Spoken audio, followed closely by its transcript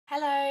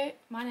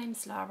my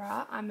name's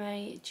Lara. I'm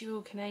a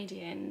dual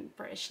Canadian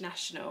British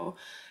national,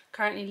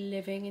 currently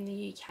living in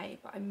the UK,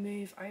 but I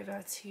move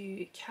over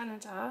to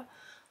Canada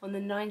on the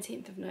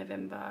 19th of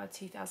November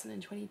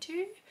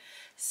 2022,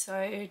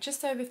 so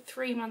just over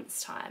 3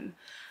 months time.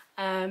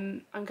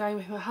 I'm going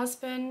with my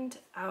husband,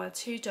 our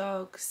 2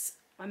 dogs,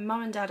 my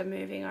mum and dad are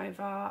moving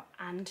over,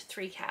 and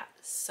 3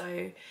 cats.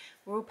 So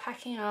we're all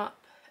packing up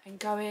and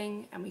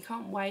going, and we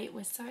can't wait.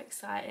 We're so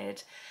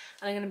excited,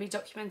 and I'm going to be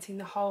documenting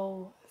the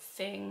whole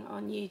thing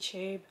on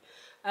YouTube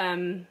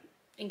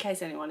in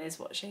case anyone is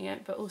watching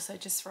it, but also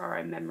just for our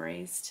own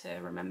memories, to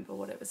remember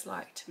what it was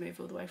like to move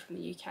all the way from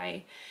the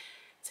UK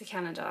to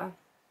Canada.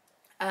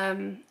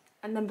 And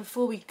then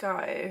before we go,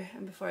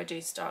 and before I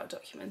do start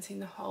documenting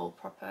the whole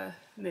proper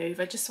move,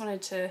 I just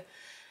wanted to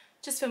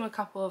film a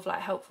couple of like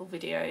helpful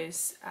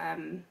videos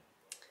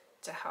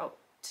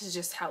to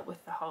just help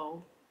with the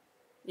whole,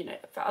 you know,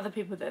 for other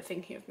people that are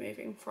thinking of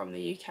moving from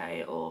the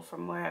UK or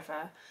from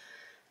wherever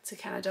to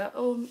Canada,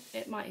 or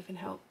it might even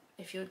help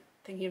if you're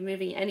thinking of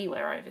moving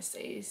anywhere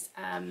overseas.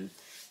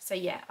 So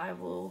yeah, I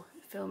will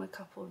film a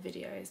couple of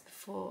videos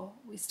before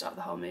we start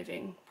the whole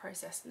moving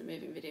process and the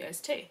moving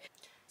videos too.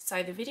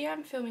 So the video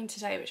I'm filming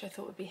today, which I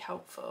thought would be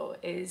helpful,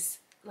 is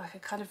like a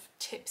kind of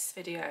tips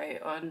video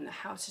on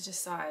how to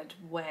decide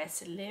where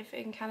to live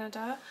in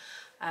Canada.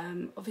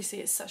 Obviously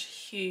it's such a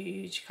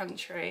huge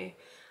country,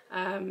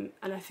 and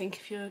I think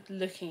if you're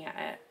looking at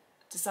it,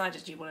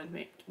 decided you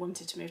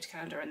wanted to move to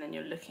Canada, and then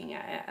you're looking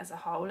at it as a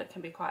whole, it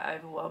can be quite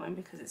overwhelming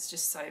because it's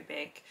just so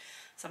big.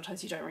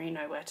 Sometimes you don't really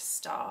know where to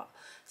start.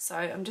 So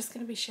I'm just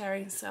going to be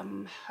sharing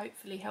some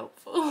hopefully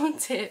helpful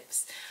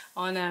tips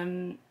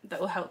on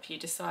that will help you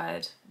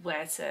decide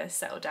where to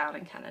settle down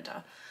in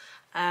Canada.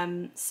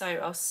 So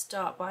I'll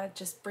start by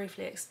just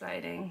briefly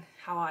explaining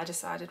how I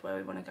decided where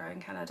we want to go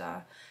in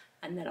Canada,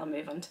 and then I'll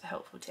move on to the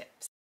helpful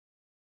tips.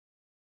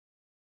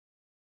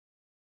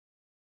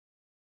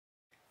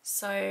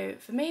 So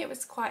for me it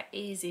was quite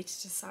easy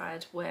to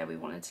decide where we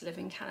wanted to live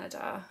in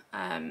Canada,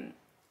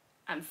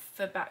 and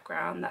for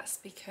background, that's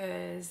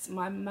because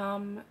my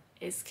mum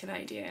is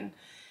Canadian.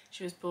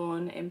 She was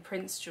born in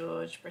Prince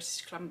George,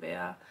 British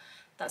Columbia.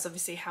 That's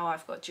obviously how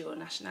I've got dual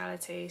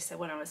nationality. So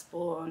when I was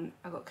born,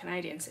 I got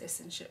Canadian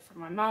citizenship from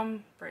my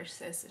mum, British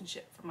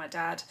citizenship from my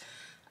dad.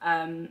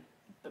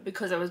 But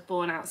because I was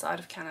born outside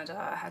of Canada,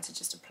 I had to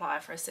just apply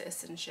for a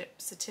citizenship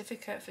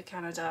certificate for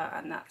Canada,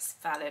 and that's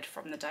valid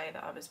from the day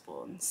that I was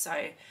born.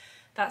 So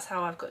that's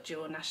how I've got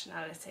dual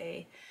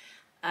nationality.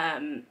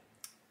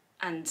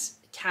 And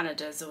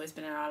Canada's always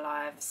been in our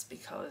lives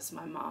because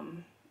my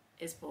mum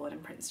is born in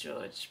Prince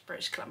George,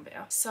 British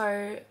Columbia.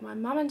 So my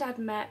mum and dad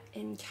met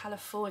in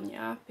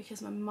California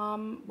because my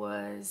mum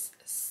was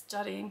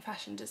studying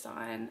fashion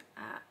design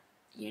at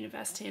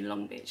university in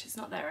Long Beach. It's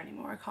not there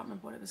anymore, I can't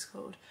remember what it was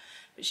called,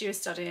 but she was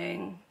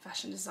studying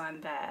fashion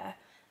design there,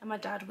 and my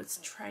dad was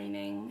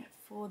training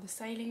for the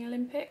sailing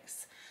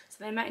Olympics.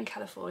 So they met in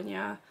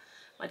California.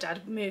 My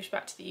dad moved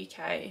back to the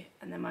UK,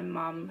 and then my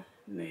mum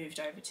moved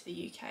over to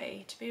the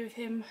UK to be with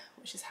him,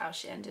 which is how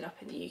she ended up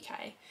in the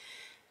UK.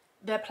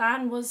 Their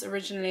plan was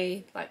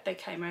originally, like, they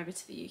came over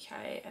to the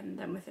UK, and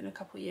then within a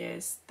couple of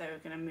years they were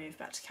going to move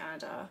back to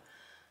Canada,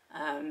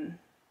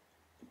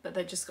 but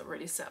they just got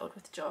really settled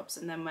with jobs.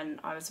 And then when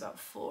I was about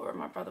 4 and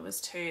my brother was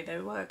 2, they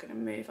were going to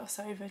move us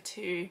over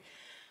to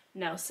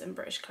Nelson,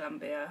 British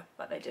Columbia,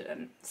 but they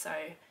didn't. So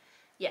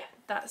yeah,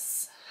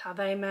 that's how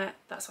they met,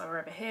 that's why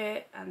we're over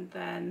here. And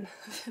then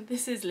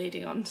this is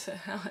leading on to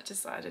how I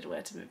decided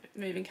where to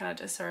move in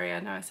Canada. Sorry, I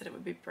know I said it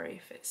would be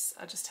brief,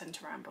 I just tend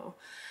to ramble.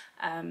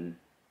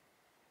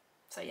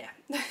 So yeah.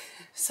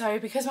 So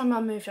because my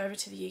mum moved over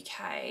to the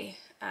UK,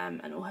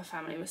 and all her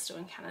family was still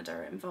in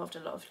Canada, it involved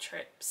a lot of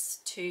trips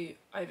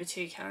over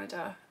to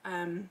Canada.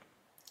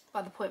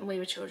 By the point when we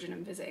were children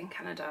and visiting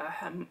Canada,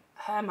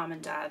 her mum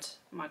and dad,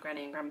 my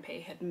granny and grandpa,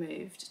 had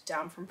moved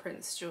down from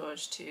Prince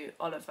George to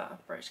Oliver,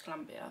 British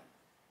Columbia.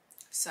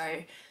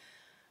 So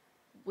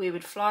we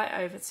would fly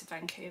over to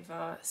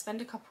Vancouver,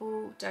 spend a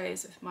couple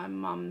days with my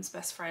mum's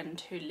best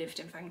friend who lived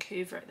in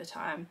Vancouver at the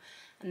time,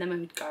 and then we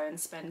would go and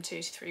spend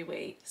 2 to 3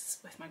 weeks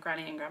with my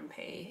granny and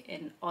grandpa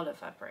in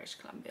Oliver, British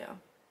Columbia.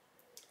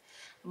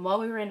 And while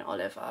we were in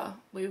Oliver,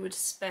 we would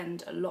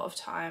spend a lot of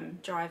time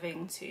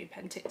driving to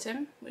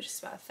Penticton, which is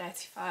about a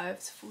 35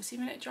 to 40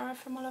 minute drive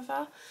from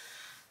Oliver.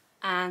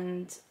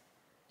 And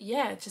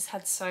yeah, just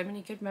had so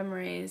many good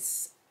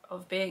memories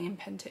of being in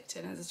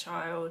Penticton as a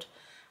child.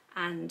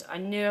 And I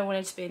knew I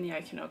wanted to be in the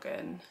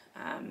Okanagan,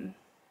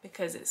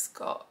 because it's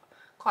got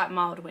quite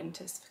mild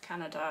winters for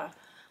Canada,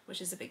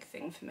 which is a big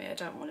thing for me. I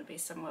don't want to be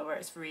somewhere where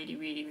it's really,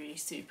 really, really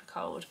super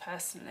cold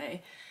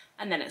personally.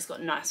 And then it's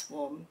got nice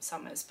warm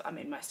summers, but I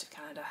mean most of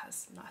Canada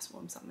has nice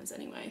warm summers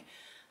anyway.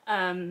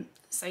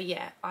 So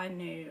yeah, I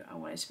knew I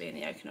wanted to be in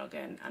the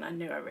Okanagan, and I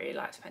knew I really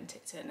liked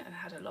Penticton and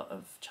had a lot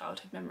of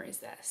childhood memories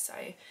there. So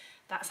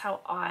that's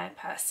how I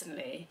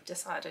personally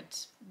decided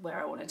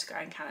where I wanted to go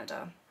in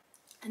Canada.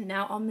 And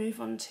now I'll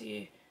move on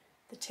to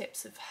the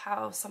tips of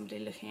how somebody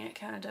looking at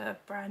Canada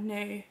brand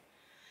new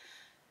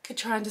could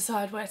try and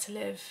decide where to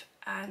live.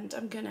 and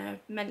I'm gonna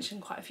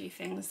mention quite a few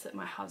things that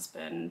my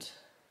husband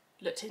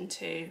looked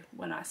into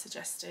when I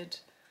suggested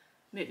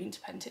moving to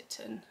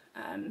Penticton.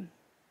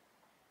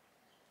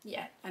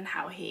 Yeah, and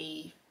how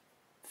he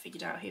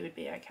figured out he would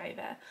be okay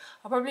there.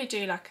 I'll probably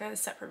do like a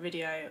separate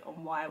video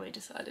on why we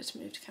decided to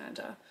move to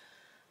Canada,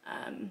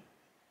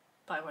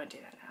 but I won't do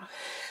that now.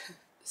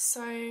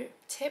 So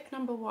tip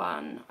number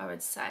one, I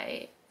would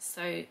say,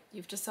 so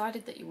you've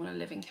decided that you want to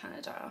live in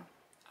Canada,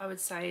 I would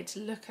say to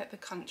look at the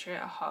country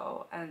as a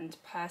whole. And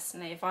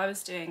personally, if I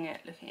was doing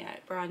it, looking at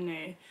it brand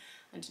new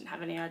and didn't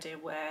have any idea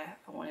where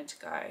I wanted to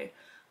go,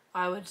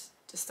 I would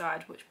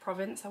decide which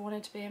province I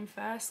wanted to be in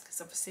first,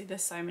 because obviously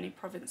there's so many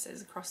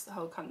provinces across the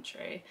whole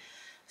country.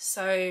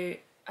 So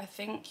I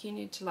think you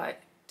need to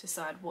like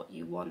decide what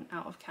you want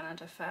out of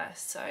Canada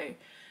first. So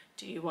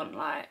do you want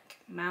like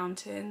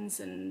mountains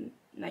and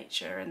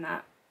nature, and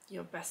that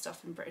you're best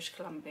off in British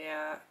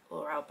Columbia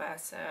or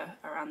Alberta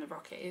around the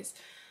Rockies?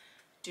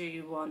 Do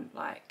you want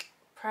like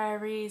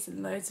prairies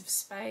and loads of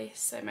space?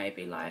 So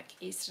maybe like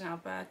eastern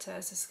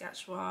Alberta,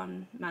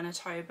 Saskatchewan,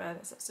 Manitoba,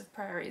 there's lots of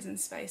prairies and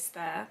space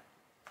there.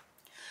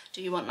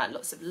 Do you want like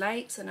lots of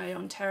lakes? I know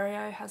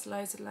Ontario has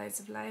loads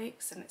of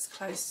lakes and it's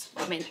close.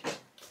 I mean,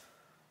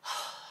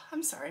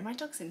 I'm sorry, my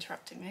dog's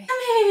interrupting me.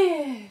 Come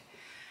here.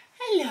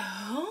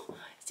 Hello.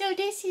 So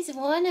this is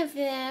one of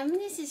them.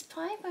 This is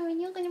Piper,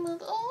 and you're going to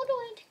move all the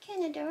way to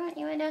Canada, aren't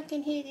you? And I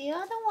can hear the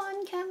other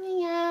one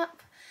coming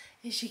up.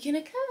 Is she going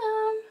to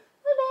come?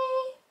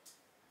 Willie?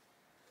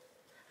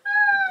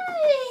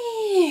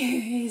 Hi.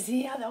 Here's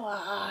the other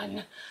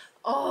one.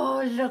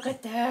 Oh, look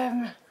at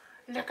them.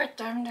 Look at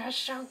them, they're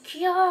so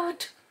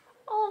cute.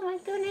 Oh my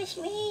goodness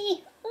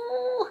me.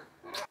 Ooh.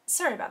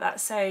 Sorry about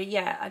that. So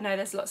yeah, I know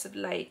there's lots of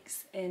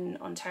lakes in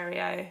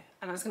Ontario,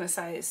 and I was going to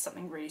say it's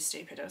something really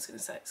stupid. I was going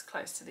to say it's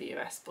close to the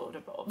US border,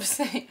 but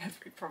obviously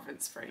every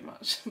province pretty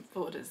much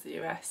borders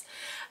the US.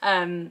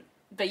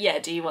 But yeah,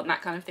 do you want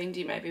that kind of thing? Do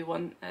you maybe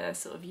want a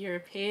sort of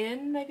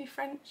European, maybe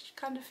French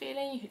kind of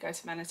feeling? You could go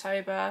to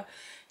Manitoba.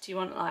 Do you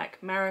want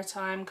like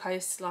maritime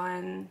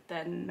coastline?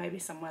 Then maybe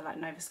somewhere like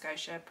Nova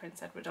Scotia,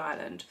 Prince Edward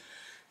Island.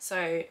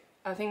 So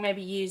I think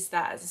maybe use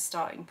that as a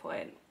starting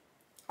point,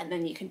 and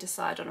then you can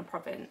decide on a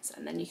province,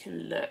 and then you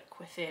can look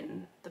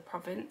within the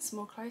province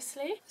more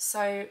closely.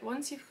 So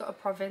once you've got a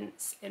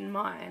province in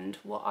mind,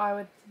 what I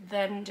would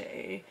then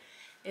do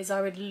is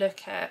I would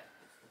look at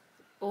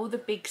all the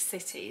big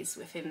cities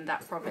within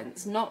that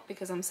province. Not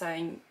because I'm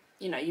saying,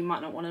 you know, you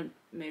might not want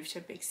to move to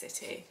a big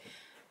city,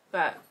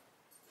 but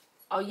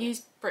I'll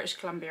use British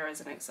Columbia as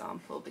an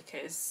example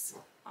because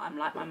I'm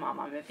like my mum,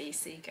 I'm a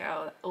BC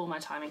girl. All my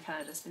time in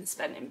Canada has been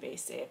spent in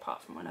BC,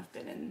 apart from when I've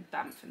been in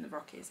Banff in the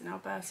Rockies in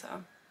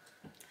Alberta.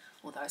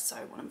 Although I so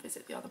want to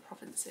visit the other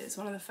provinces.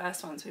 One of the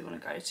first ones we want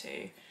to go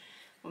to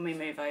when we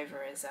move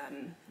over is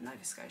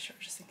Nova Scotia.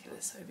 I just think it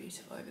is so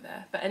beautiful over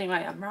there. But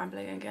anyway, I'm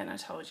rambling again, I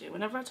told you.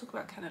 Whenever I talk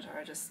about Canada,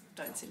 I just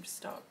don't seem to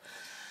stop.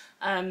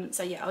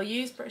 So yeah, I'll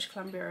use British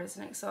Columbia as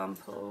an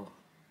example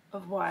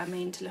of why I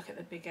mean to look at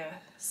the bigger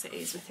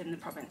cities within the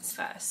province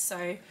first.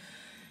 So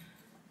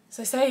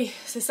say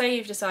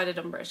you've decided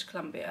on British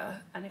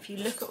Columbia, and if you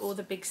look at all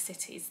the big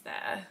cities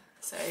there,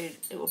 so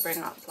it will bring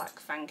up like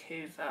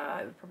Vancouver,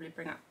 it would probably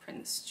bring up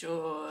Prince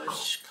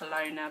George,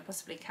 Kelowna,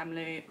 possibly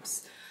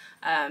Kamloops,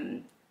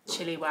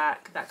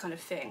 Chilliwack, that kind of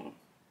thing.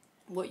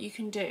 What you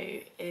can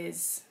do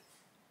is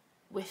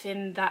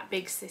within that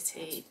big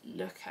city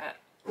look at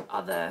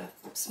other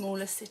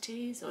smaller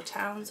cities or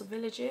towns or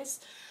villages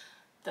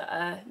that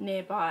are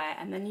nearby,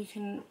 and then you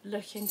can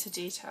look into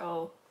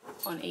detail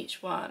on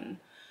each one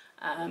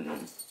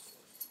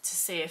to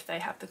see if they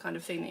have the kind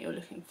of thing that you're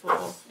looking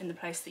for in the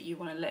place that you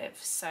want to live.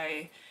 So,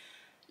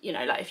 you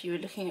know, like if you were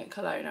looking at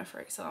Kelowna, for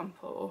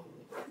example,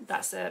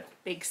 that's a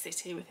big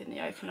city within the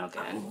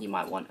Okanagan. You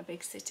might want a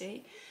big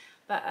city,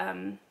 but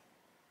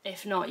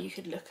if not, you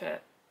could look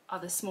at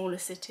other smaller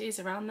cities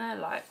around there,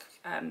 like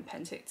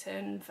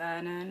Penticton,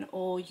 Vernon,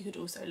 or you could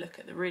also look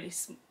at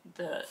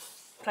the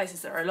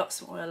places that are a lot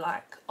smaller,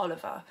 like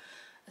Oliver.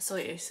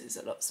 Osoyoos is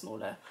a lot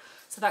smaller.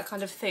 So that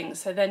kind of thing.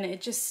 So then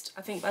it just,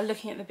 I think by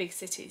looking at the big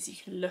cities, you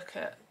can look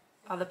at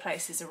other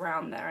places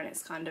around there, and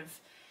it's kind of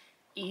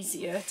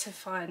easier to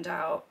find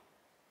out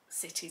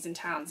cities and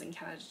towns in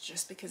Canada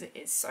just because it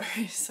is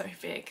so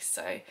big.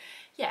 So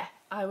yeah,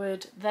 I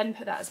would then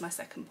put that as my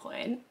second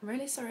point. I'm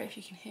really sorry if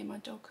you can hear my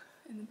dog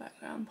in the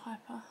background,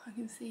 Piper. I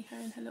can see her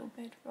in her little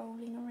bed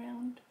rolling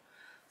around.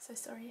 So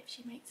sorry if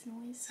she makes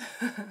noise.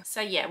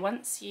 So yeah,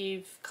 once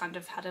you've kind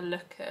of had a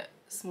look at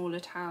smaller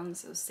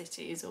towns or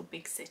cities or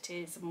big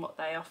cities and what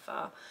they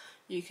offer,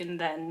 you can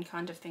then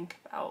kind of think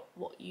about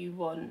what you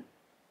want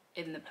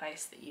in the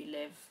place that you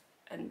live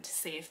and to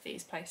see if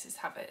these places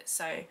have it.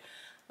 So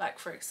like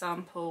for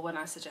example, when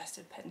I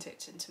suggested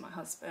Penticton to my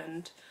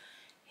husband,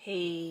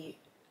 he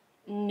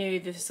knew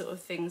the sort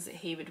of things that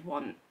he would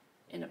want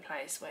in a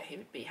place where he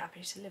would be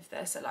happy to live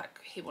there. So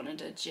like he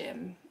wanted a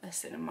gym, a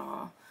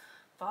cinema,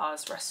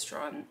 bars,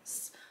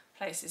 restaurants,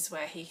 places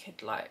where he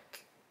could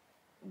like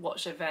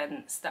watch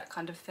events, that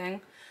kind of thing.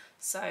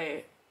 So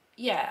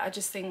yeah, I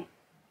just think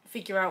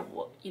figure out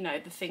what, you know,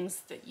 the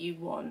things that you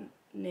want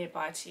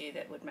nearby to you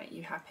that would make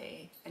you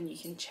happy, and you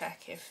can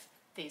check if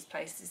these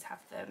places have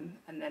them,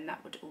 and then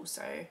that would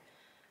also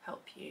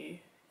help you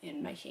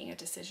in making a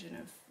decision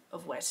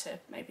of where to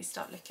maybe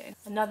start looking.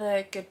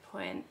 Another good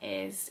point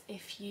is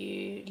if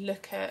you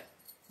look at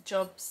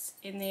jobs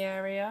in the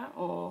area,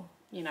 or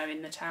you know,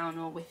 in the town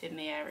or within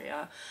the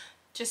area,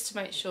 just to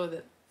make sure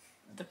that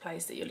the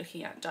place that you're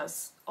looking at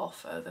does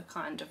offer the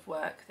kind of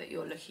work that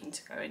you're looking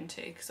to go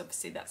into, because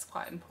obviously that's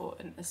quite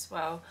important as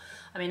well.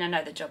 I mean, I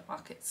know the job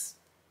market's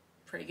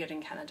pretty good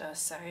in Canada,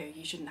 so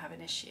you shouldn't have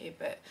an issue,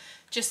 but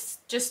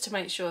just to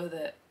make sure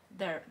that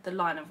the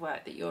line of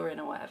work that you're in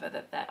or whatever,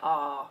 that there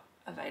are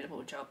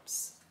available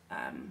jobs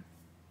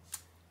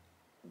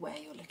where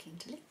you're looking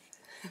to live.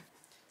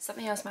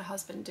 Something else my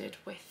husband did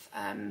with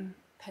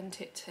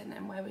Penticton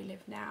and where we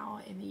live now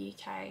in the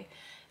UK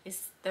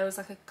is there was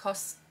like a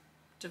cost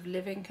of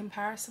living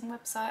comparison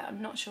website.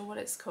 I'm not sure what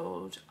it's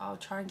called. I'll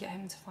try and get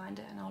him to find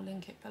it and I'll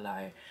link it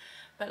below.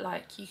 But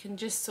like, you can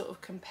just sort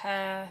of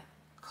compare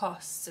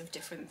costs of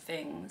different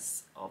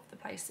things of the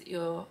place that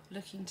you're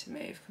looking to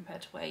move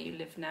compared to where you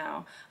live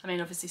now. I mean,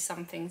 obviously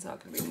some things are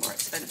going to be more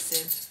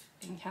expensive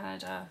in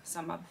Canada,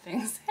 some other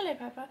things, hello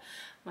Pepper,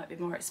 might be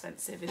more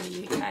expensive in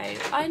the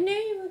UK. I knew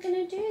you were going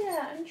to do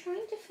that. I'm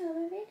trying to film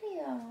a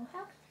video.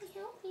 How can I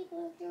help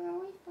people if you're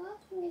always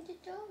barking at the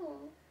door?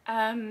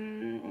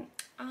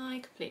 I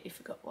completely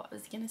forgot what I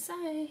was going to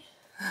say.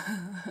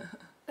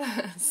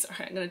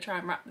 Sorry, I'm going to try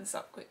and wrap this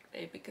up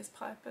quickly because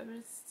Piper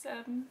is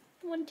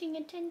wanting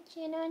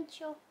attention, aren't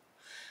you?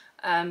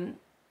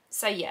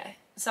 So yeah,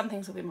 some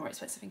things will be more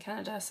expensive in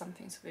Canada, some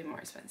things will be more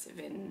expensive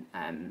in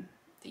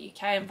the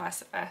UK and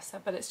vice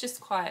versa, but it's just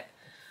quite,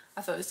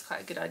 I thought it was quite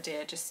a good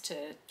idea just to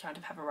kind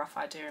of have a rough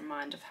idea in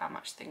mind of how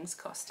much things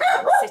cost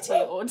in a city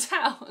or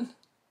town.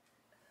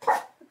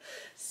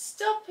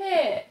 Stop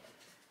it!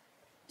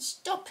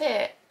 Stop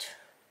it!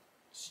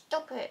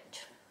 Stop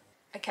it!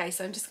 Okay,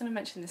 so I'm just going to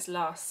mention this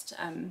last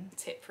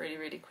tip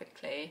really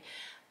quickly.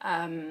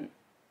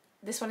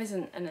 This one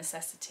isn't a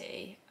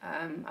necessity.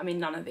 I mean,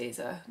 none of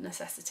these are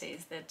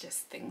necessities, they're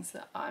just things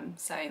that I'm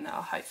saying that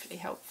are hopefully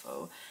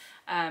helpful.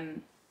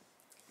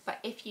 But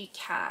if you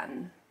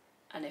can,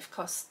 and if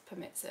cost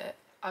permits it,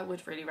 I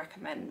would really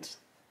recommend,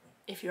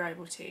 if you're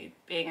able to,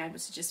 being able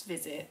to just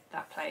visit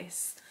that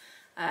place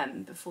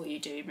before you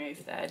do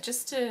move there,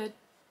 just to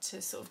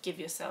sort of give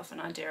yourself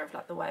an idea of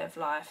like the way of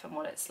life and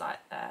what it's like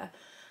there.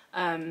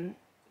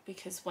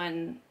 Because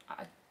when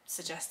I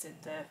suggested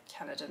the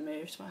Canada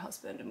move to my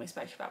husband and we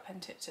spoke about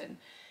Penticton,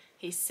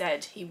 he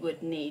said he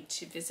would need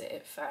to visit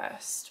it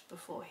first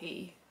before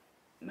he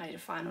made a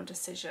final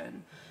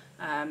decision.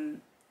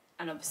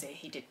 And obviously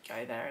he did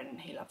go there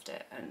and he loved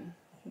it, and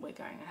we're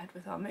going ahead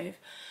with our move.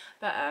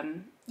 But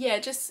yeah,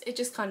 it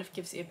just kind of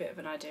gives you a bit of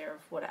an idea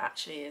of what it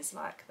actually is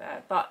like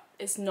there. But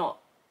it's not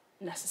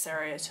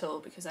necessary at all,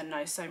 because I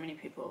know so many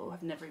people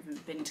have never even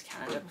been to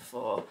Canada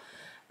before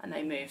and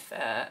they move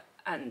there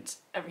and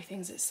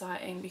everything's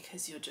exciting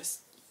because you're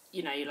just,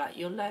 you know,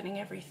 you're learning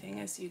everything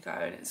as you go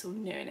and it's all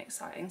new and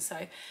exciting.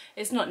 So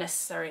it's not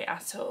necessary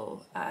at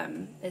all.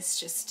 It's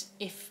just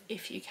if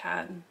you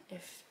can,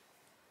 if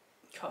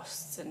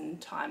costs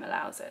and time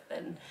allows it,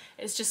 then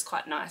it's just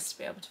quite nice to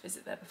be able to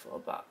visit there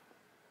before, but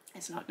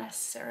it's not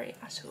necessary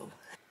at all.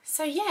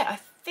 So yeah, I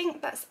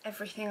think that's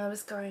everything I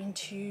was going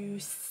to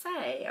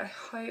say. I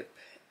hope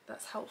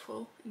that's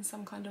helpful in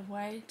some kind of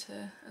way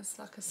as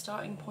like a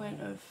starting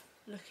point of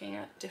looking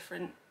at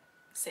different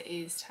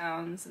cities,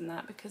 towns and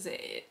that, because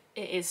it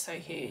is so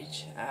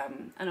huge,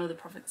 and all the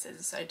provinces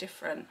are so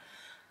different.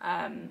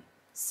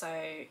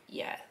 So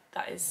yeah,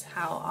 that is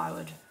how I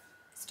would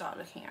start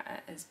looking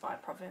at it, is by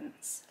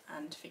province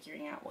and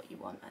figuring out what you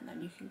want, and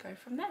then you can go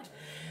from there.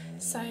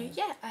 So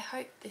yeah, I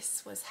hope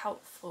this was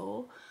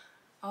helpful.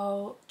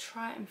 I'll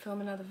try and film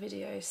another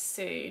video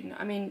soon.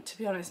 I mean, to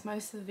be honest,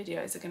 most of the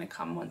videos are going to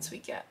come once we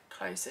get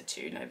closer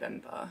to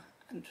November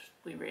and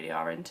we really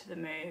are into the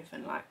move,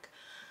 and like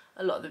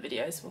a lot of the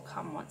videos will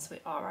come once we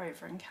are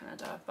over in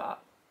Canada,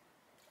 but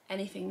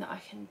anything that I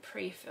can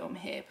pre-film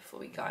here before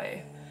we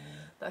go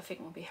that I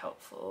think will be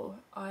helpful,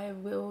 I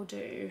will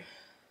do.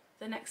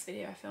 The next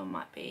video I film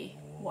might be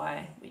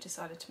why we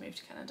decided to move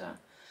to Canada,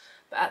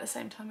 but at the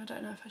same time I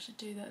don't know if I should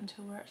do that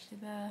until we're actually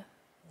there.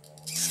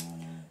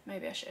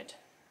 Maybe I should.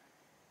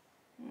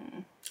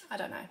 I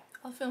don't know.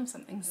 I'll film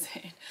something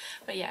soon.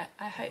 But yeah,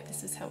 I hope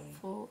this was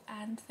helpful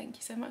and thank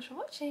you so much for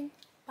watching.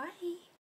 Bye!